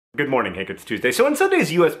Good morning, Hank. It's Tuesday. So in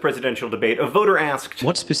Sunday's U.S. presidential debate, a voter asked,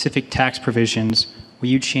 what specific tax provisions will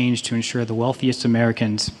you change to ensure the wealthiest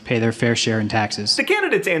Americans pay their fair share in taxes? The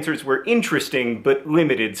candidates' answers were interesting, but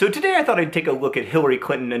limited. So today I thought I'd take a look at Hillary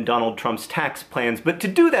Clinton and Donald Trump's tax plans, but to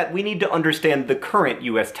do that we need to understand the current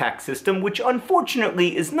U.S. tax system, which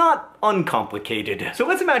unfortunately is not uncomplicated. So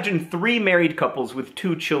let's imagine three married couples with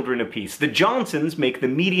 2 children apiece. The Johnsons make the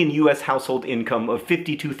median U.S. household income of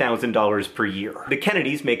 $52,000 per year. The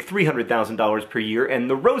Kennedys make $300,000 per year, and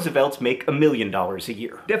the Roosevelts make $1 million a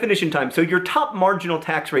year. Definition time. So your top marginal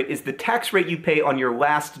tax rate is the tax rate you pay on your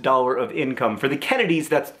last dollar of income. For the Kennedys,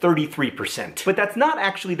 that's 33%. But that's not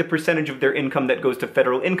actually the percentage of their income that goes to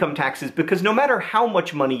federal income taxes, because no matter how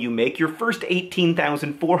much money you make, your first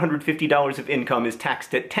 $18,450 of income is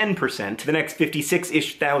taxed at 10%. The next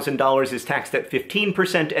 $56-ish thousand is taxed at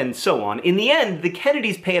 15%, and so on. In the end, the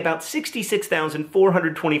Kennedys pay about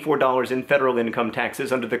 $66,424 in federal income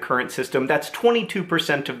taxes under the current system. That's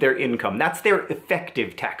 22% of their income. That's their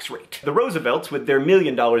effective tax rate. The Roosevelts, with their $1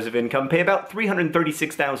 million of income, pay about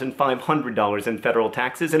 $336,500 in federal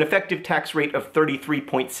taxes, an effective tax rate of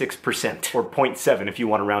 33.6%, or 0.7 if you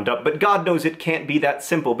want to round up. But God knows it can't be that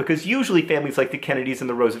simple, because usually families like the Kennedys and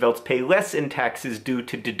the Roosevelts pay less in taxes due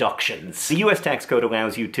to deductions. The U.S. tax code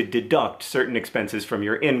allows you to deduct certain expenses from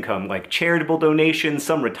your income, like charitable donations,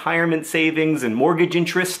 some retirement savings, and mortgage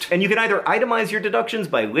interest. And you can either itemize your deductions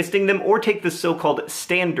by listing them, or take the so-called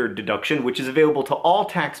standard deduction, which is available to all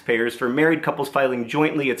taxpayers. For married couples filing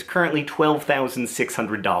jointly, it's currently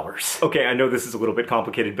 $12,600. Okay, I know this is a little bit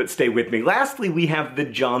complicated, but stay with me. Lastly, we have the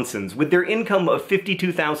Johnsons. With their income of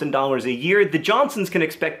 $52,000 a year, the Johnsons can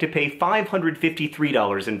expect to pay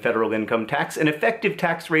 $553 in federal income tax, an effective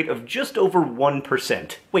tax rate of just over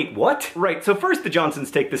 1%. Wait, what? Right, so first the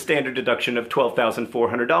Johnsons take the standard deduction of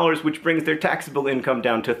 $12,400, which brings their taxable income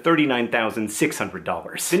down to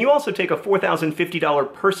 $39,600. Then you also take a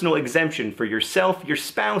 $4,050 personal exemption for yourself, your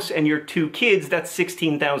spouse, and your 2 kids. That's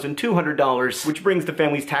 $16,200, which brings the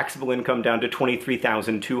family's taxable income down to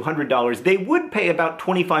 $23,200. They would pay about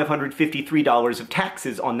 $2,553 of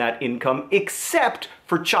taxes on that income, except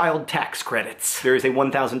for child tax credits. There is a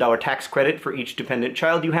 $1,000 tax credit for each dependent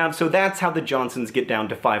child you have, so that's how the Johnsons get down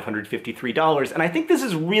to $553. And I think this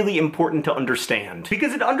is really important to understand,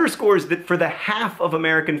 because it underscores that for the half of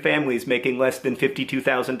American families making less than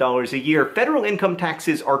 $52,000 a year, federal income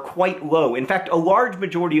taxes are quite low. In fact, a large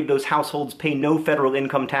majority of those households pay no federal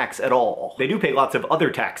income tax at all. They do pay lots of other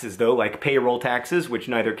taxes, though, like payroll taxes, which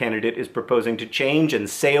neither candidate is proposing to change, and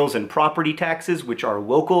sales and property taxes, which are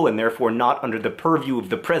local and therefore not under the purview of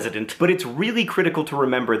the president. But it's really critical to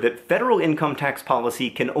remember that federal income tax policy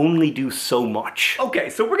can only do so much. Okay,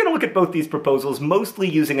 so we're gonna look at both these proposals, mostly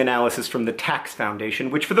using analysis from the Tax Foundation,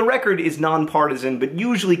 which for the record is nonpartisan, but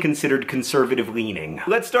usually considered conservative-leaning.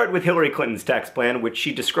 Let's start with Hillary Clinton's tax plan, which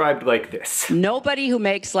she described like this. Nobody who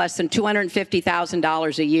makes less than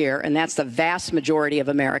 $250,000 a year, and that's the vast majority of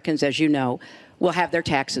Americans, as you know, will have their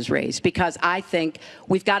taxes raised, because I think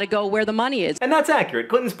we've got to go where the money is. And that's accurate.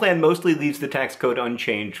 Clinton's plan mostly leaves the tax code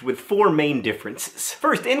unchanged, with 4 main differences.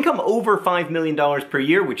 First, income over $5 million per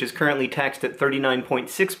year, which is currently taxed at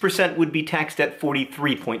 39.6%, would be taxed at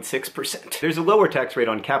 43.6%. There's a lower tax rate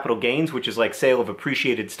on capital gains, which is like sale of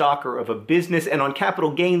appreciated stock or of a business, and on capital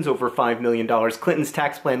gains over $5 million, Clinton's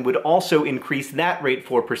tax plan would also increase that rate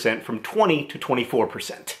 4% from 20 to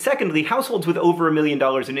 24%. Secondly, households with over $1 million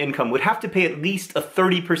in income would have to pay at least a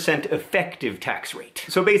 30% effective tax rate.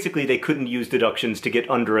 So basically they couldn't use deductions to get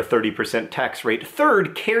under a 30% tax rate.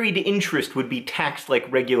 Third, carried interest would be taxed like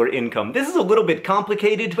regular income. This is a little bit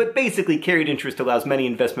complicated, but basically carried interest allows many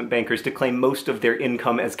investment bankers to claim most of their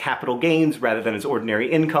income as capital gains rather than as ordinary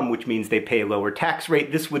income, which means they pay a lower tax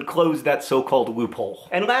rate. This would close that so-called loophole.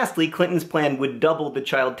 And lastly, Clinton's plan would double the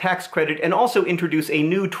child tax credit and also introduce a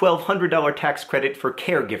new $1,200 tax credit for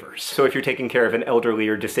caregivers. So if you're taking care of an elderly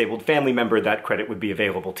or disabled family member, that credit would be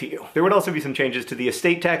available to you. There would also be some changes to the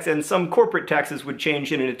estate tax, and some corporate taxes would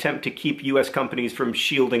change in an attempt to keep U.S. companies from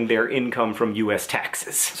shielding their income from U.S.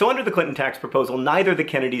 taxes. So under the Clinton tax proposal, neither the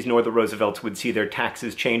Kennedys nor the Roosevelts would see their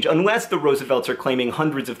taxes change, unless the Roosevelts are claiming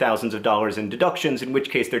hundreds of thousands of dollars in deductions, in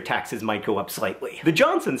which case their taxes might go up slightly. The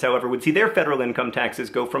Johnsons, however, would see their federal income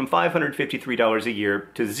taxes go from $553 a year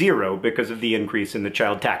to 0 because of the increase in the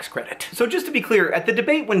child tax credit. So just to be clear, at the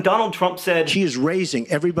debate when Donald Trump said, "She is raising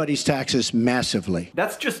everybody's taxes massively.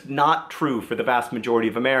 That's just not true for the vast majority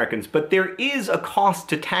of Americans, but there is a cost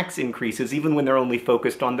to tax increases even when they're only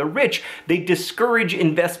focused on the rich. They discourage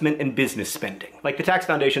investment and business spending. Like the Tax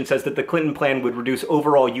Foundation says that the Clinton plan would reduce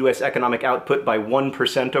overall US economic output by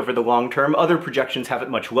 1% over the long term. Other projections have it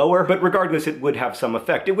much lower, but regardless, it would have some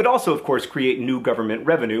effect. It would also, of course, create new government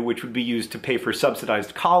revenue, which would be used to pay for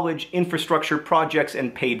subsidized college, infrastructure projects,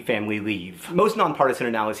 and paid family leave. Most nonpartisan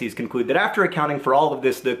analyses conclude that after accounting for all of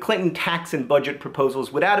this, the Clinton tax and budget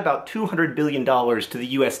proposals would add about $200 billion to the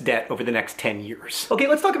US debt over the next 10 years. Okay,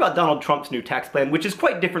 let's talk about Donald Trump's new tax plan, which is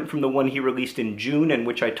quite different from the one he released in June and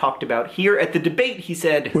which I talked about here. At the debate, he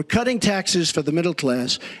said, "We're cutting taxes for the middle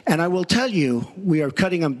class, and I will tell you, we are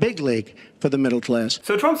cutting a big league for the middle class."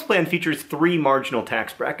 So Trump's plan features 3 marginal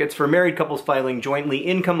tax brackets. For married couples filing jointly,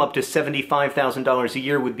 income up to $75,000 a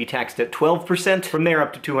year would be taxed at 12%. From there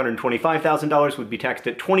up to $225,000 would be taxed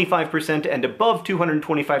at 25%, and above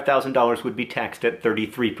 $225,000 would be taxed at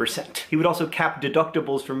 33%. He would also cap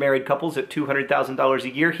deductibles for married couples at $200,000 a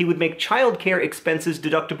year. He would make child care expenses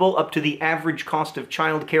deductible up to the average cost of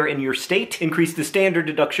child care in your state, increase the standard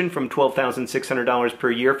deduction from $12,600 per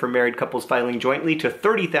year for married couples filing jointly to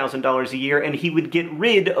 $30,000 a year, and he would get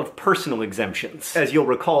rid of personal exemptions. As you'll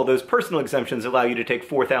recall, those personal exemptions allow you to take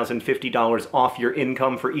 $4,050 off your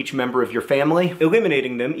income for each member of your family.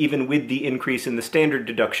 Eliminating them, even with the increase in the standard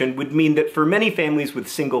deduction, would mean that for many families with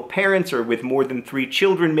single parents or with more than 3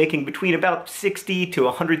 children making between about $60,000 to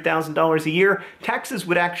 $100,000 a year, taxes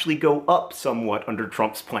would actually go up somewhat under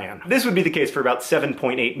Trump's plan. This would be the case for about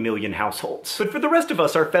 7.8 million households. But for the rest of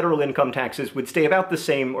us, our federal income taxes would stay about the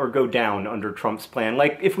same or go down under Trump's plan.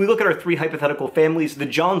 Like, if we look at our 3 hypothetical families, the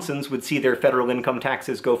Johnsons would see their federal income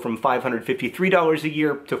taxes go from $553 a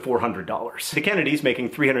year to $400. The Kennedys, making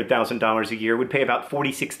 $300,000 a year, would pay about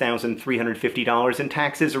 $46,350 in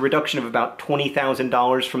taxes, a reduction of about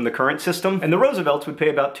 $20,000 from the current system. And the Roosevelts would pay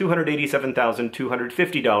about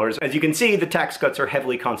 $287,250. As you can see, the tax cuts are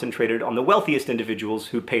heavily concentrated on the wealthiest individuals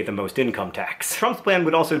who pay the most income tax. Trump's plan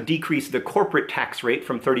would also decrease the corporate tax rate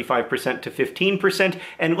from 35% to 15%,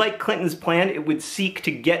 and like Clinton's plan, it would seek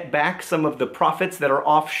to get back some of the profits that are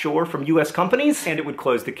offshore from US companies, and it would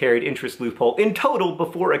close the carried interest loophole. In total,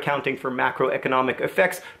 before accounting for macroeconomic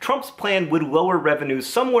effects, Trump's plan would lower revenues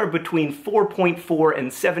somewhere between $4.4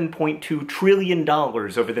 and $7.2 trillion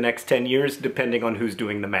over the next 10 years, depending on who's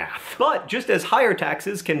doing the math. But just as higher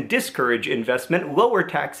taxes can discourage investment, lower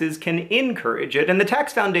taxes can encourage it, and the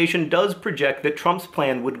Tax Foundation does project that Trump's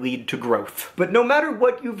plan would lead to growth. But no matter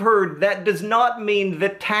what you've heard, that does not mean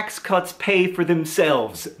that tax cuts pay for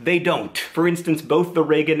themselves. They don't. For instance, both the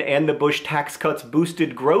Reagan and the Bush tax cuts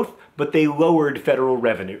boosted growth, but they lowered federal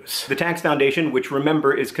revenues. The Tax Foundation, which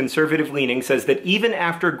remember is conservative-leaning, says that even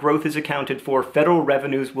after growth is accounted for, federal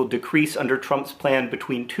revenues will decrease under Trump's plan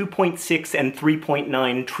between $2.6 and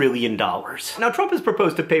 $3.9 trillion. Now, Trump has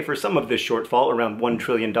proposed to pay for some of this shortfall, around $1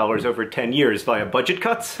 trillion over 10 years, via budget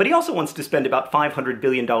cuts, but he also wants to spend about $500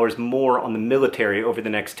 billion more on the military over the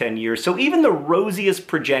next 10 years, so even the rosiest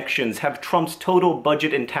projections have Trump's total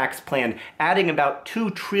budget and tax plan adding about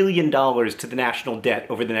 $2 trillion to the national debt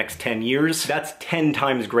over the next 10 years. That's 10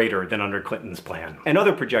 times greater than under Clinton's plan. And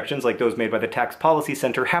other projections, like those made by the Tax Policy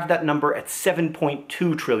Center, have that number at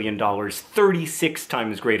 $7.2 trillion, 36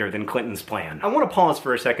 times greater than Clinton's plan. I want to pause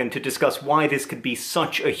for a second to discuss why this could be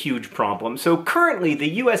such a huge problem. So currently,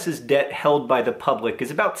 the US's debt held by the public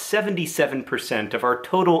is about 77% of our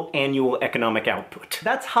total annual economic output.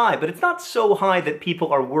 That's high, but it's not so high that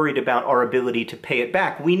people are worried about our ability to pay it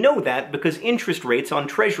back. We know that because interest rates on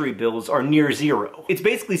treasury bills are near zero. It's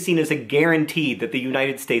basically seen as a guarantee that the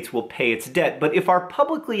United States will pay its debt, but if our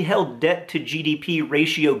publicly held debt to GDP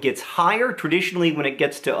ratio gets higher, traditionally when it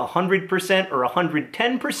gets to 100% or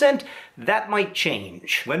 110%, that might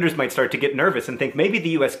change. Lenders might start to get nervous and think maybe the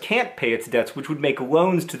US can't pay its debts, which would make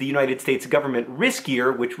loans to the United States government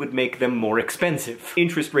riskier, which would make them more expensive.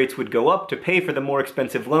 Interest rates would go up. To pay for the more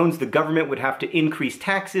expensive loans, the government would have to increase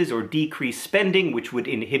taxes or decrease spending, which would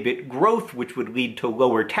inhibit growth, which would lead to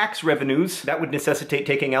lower tax revenues. That would necessitate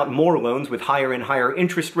taking out more loans with higher and higher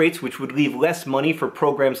interest rates, which would leave less money for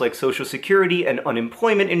programs like Social Security and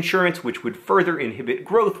unemployment insurance, which would further inhibit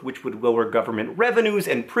growth, which would lower government revenues,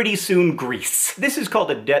 and pretty soon Greece. This is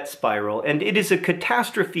called a debt spiral, and it is a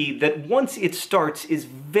catastrophe that once it starts is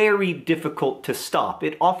very difficult to stop.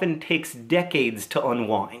 It often takes decades to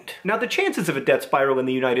unwind. Now, the chances of a debt spiral in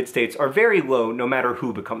the United States are very low no matter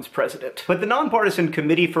who becomes president. But the Nonpartisan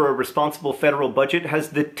Committee for a Responsible Federal Budget has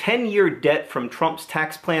the 10-year debt from Trump's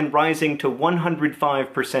tax plan rising to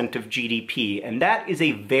 105% of GDP, and that is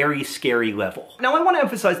a very scary level. Now, I want to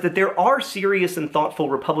emphasize that there are serious and thoughtful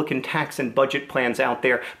Republican tax and budget plans out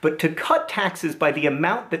there, but to cut taxes by the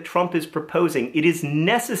amount that Trump is proposing, it is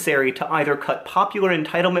necessary to either cut popular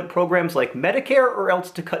entitlement programs like Medicare or else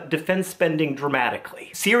to cut defense spending dramatically.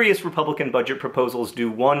 Serious Republican budget proposals do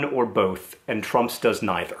one or both, and Trump's does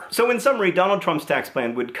neither. So in summary, Donald Trump's tax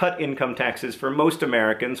plan would cut income taxes for most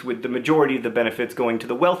Americans, with the majority of the benefits going to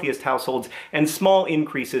the wealthiest households and small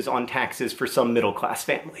increases on taxes for some middle-class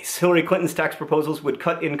families. Hillary Clinton's tax proposals would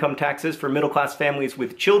cut income taxes for middle-class families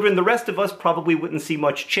with children. The rest of us probably wouldn't see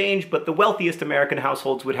much change, but the wealthiest American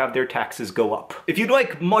households would have their taxes go up. If you'd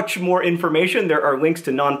like much more information, there are links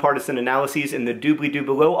to nonpartisan analyses in the doobly-doo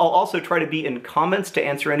below. I'll also try to be in comments to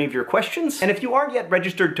answer any of your questions. And if you aren't yet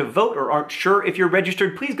registered to vote or aren't sure if you're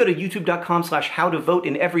registered, please go to youtube.com/howtovote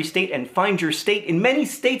in every state and find your state. In many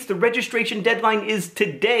states, the registration deadline is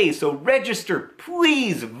today, so register,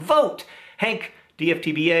 please vote. Hank,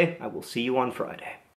 DFTBA, I will see you on Friday.